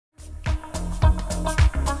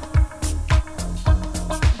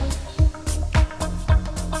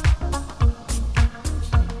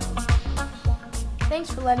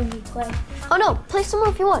for letting me play. Oh no, play some more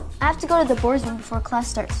if you want. I have to go to the boys' room before class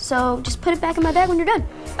starts, so just put it back in my bag when you're done.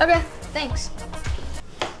 Okay, thanks.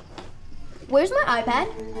 Where's my iPad?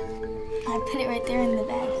 I put it right there in the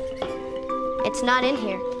bag. It's not in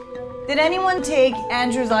here. Did anyone take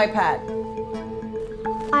Andrew's iPad?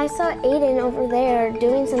 I saw Aiden over there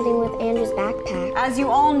doing something with Andrew's backpack. As you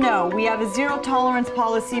all know, we have a zero-tolerance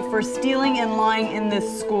policy for stealing and lying in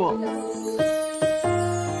this school.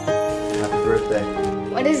 Happy birthday.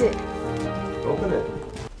 What is it? Open it.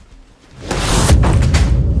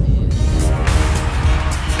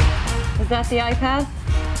 Is that the iPad?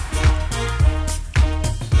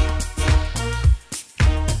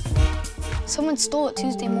 Someone stole it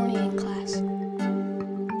Tuesday morning in class.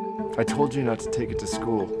 I told you not to take it to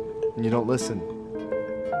school, and you don't listen.